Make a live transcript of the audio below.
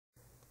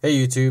Hey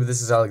YouTube,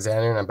 this is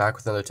Alexander and I'm back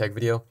with another tech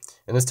video.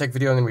 In this tech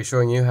video I'm going to be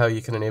showing you how you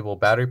can enable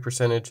battery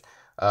percentage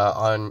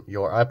on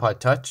your iPod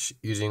Touch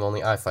using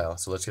only iFile.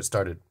 So let's get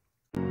started.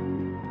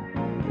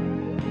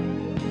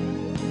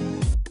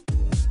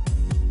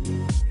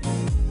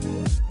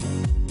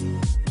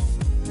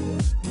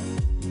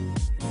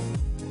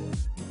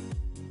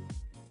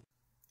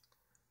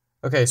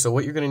 Okay, so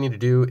what you're going to need to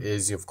do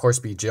is, of course,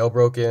 be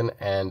jailbroken,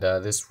 and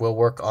this will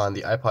work on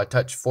the iPod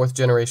Touch 4th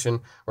generation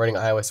running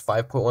iOS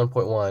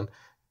 5.1.1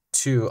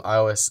 to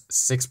iOS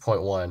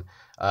 6.1.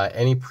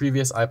 Any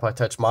previous iPod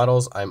Touch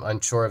models, I'm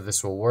unsure if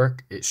this will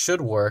work. It should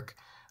work,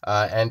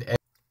 and any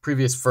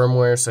previous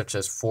firmware such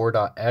as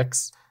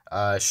 4.x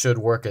should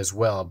work as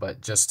well. But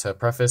just to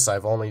preface, I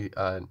only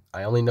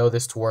know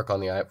this to work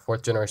on the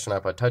 4th generation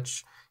iPod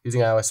Touch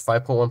using iOS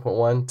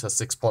 5.1.1 to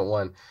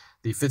 6.1.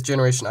 The 5th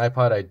generation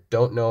iPod, I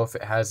don't know if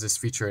it has this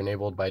feature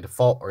enabled by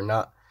default or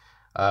not.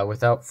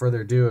 Without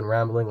further ado and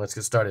rambling, let's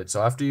get started.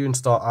 So after you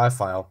install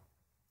iFile,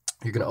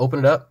 you're going to open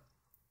it up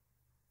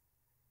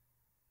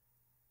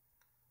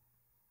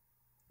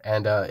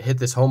and hit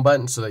this home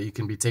button so that you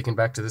can be taken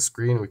back to this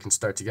screen and we can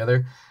start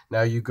together.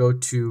 Now you go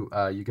to,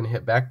 you're going to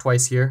hit back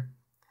twice here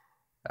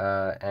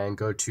and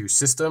go to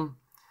System.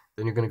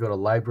 Then you're going to go to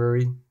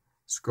Library,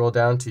 scroll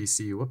down till you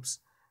see,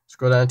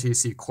 scroll down till you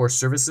see Core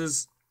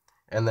Services,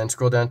 and then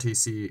scroll down till you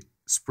see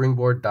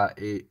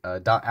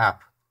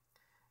springboard.app.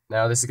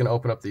 Now this is going to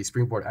open up the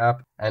Springboard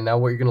app, and now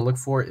what you're going to look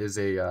for is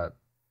a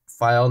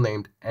file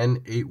named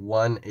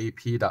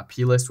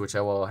n81ap.plist, which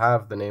I will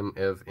have the name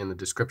of in the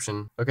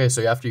description. Okay,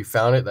 so after you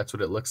found it, that's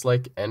what it looks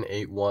like,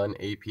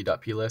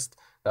 n81ap.plist.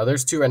 Now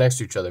there's two right next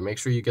to each other. Make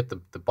sure you get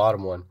the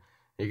bottom one.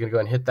 You're going to go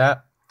and hit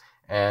that,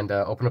 and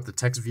open up the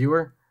text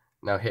viewer.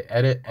 Now hit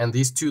edit, and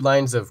these two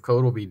lines of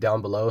code will be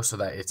down below so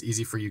that it's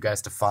easy for you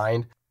guys to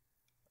find.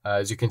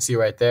 As you can see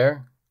right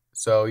there.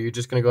 So you're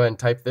just going to go ahead and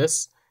type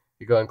this.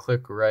 You go and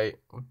click right,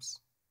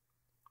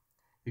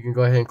 You can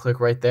go ahead and click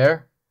right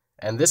there.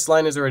 And this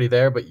line is already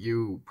there, but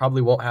you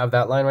probably won't have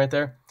that line right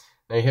there.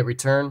 Now you hit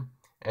return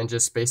and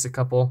just space a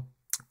couple.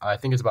 I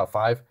think it's about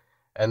 5.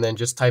 And then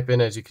just type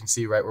in, as you can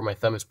see right where my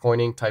thumb is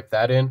pointing, type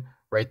that in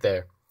right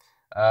there.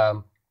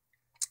 Then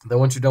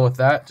once you're done with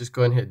that, just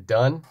go ahead and hit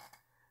done.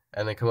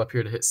 And then come up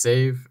here to hit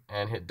save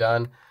and hit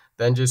done.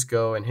 Then just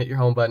go and hit your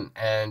home button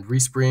and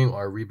respring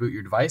or reboot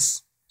your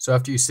device. So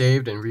after you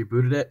saved and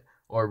rebooted it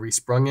or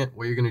resprung it,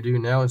 what you're going to do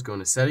now is go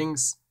into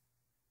Settings,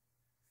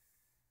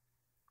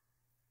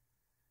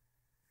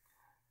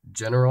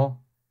 General,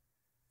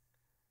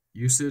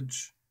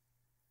 Usage,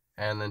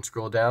 and then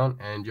scroll down,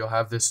 and you'll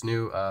have this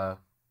new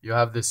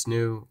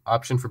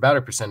option for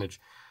battery percentage.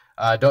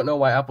 Don't know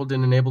why Apple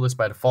didn't enable this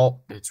by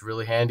default. It's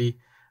really handy.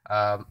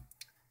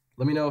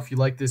 Let me know if you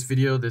like this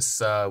video.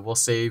 This will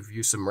save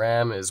you some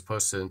RAM as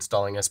opposed to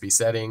installing SB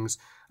settings.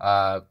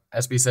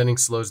 SB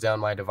settings slows down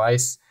my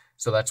device,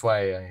 so that's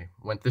why I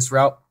went this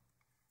route.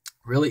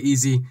 Really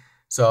easy.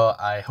 So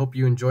I hope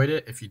you enjoyed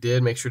it. If you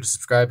did, make sure to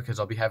subscribe because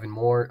I'll be having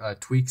more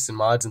tweaks and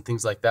mods and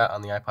things like that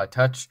on the iPod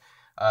Touch.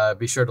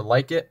 Be sure to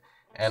like it,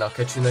 and I'll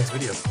catch you in the next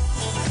video.